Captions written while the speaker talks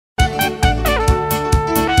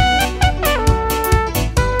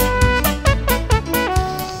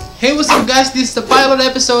Hey, what's up guys, this is the pilot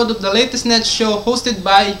episode of the latest net show hosted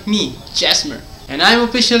by me, Jasmer. And I'm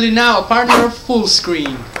officially now a partner of Full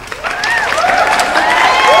Screen.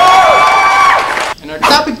 And our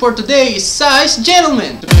topic for today is size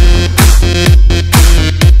gentlemen. To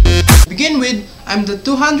begin with, I'm the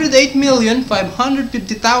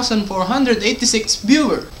 208,550,486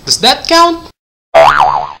 viewer. Does that count?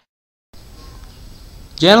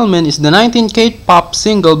 Gentleman is the 19K pop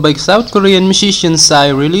single by South Korean musician Psy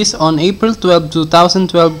released on April 12,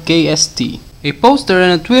 2012 KST. A poster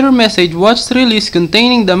and a Twitter message was released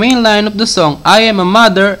containing the main line of the song I Am a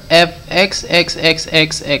Mother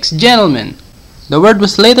Fxxxx Gentleman. The word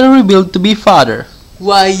was later revealed to be father.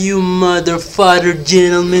 Why you mother father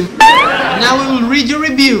gentleman? Now we will read your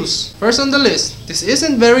reviews. First on the list, this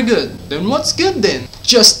isn't very good. Then what's good then?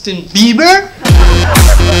 Justin Bieber?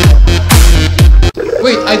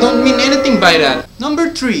 Wait, I don't mean anything by that. Number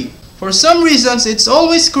 3. For some reasons, it's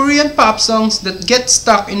always Korean pop songs that get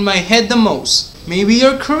stuck in my head the most. Maybe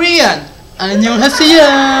you're Korean. Annyeonghaseyo.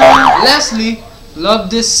 Lastly, love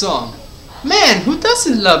this song. Man, who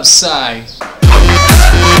doesn't love Psy?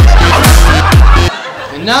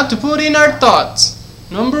 And now to put in our thoughts.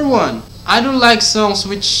 Number 1. I don't like songs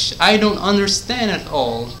which I don't understand at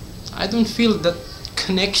all. I don't feel that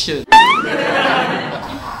connection.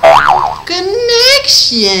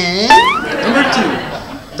 Number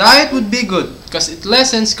 2. Diet would be good because it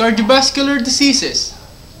lessens cardiovascular diseases.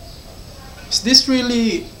 Is this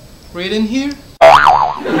really written here?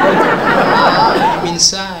 I'm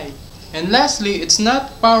inside. And lastly, it's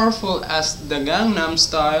not powerful as the Gangnam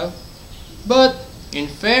Style, but in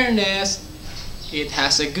fairness, it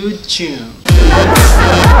has a good tune.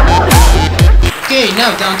 Okay,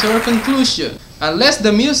 now down to our conclusion. Unless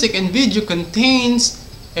the music and video contains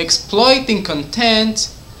exploiting content,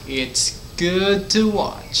 it's good to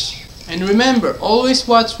watch. And remember, always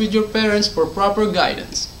watch with your parents for proper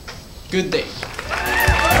guidance. Good day.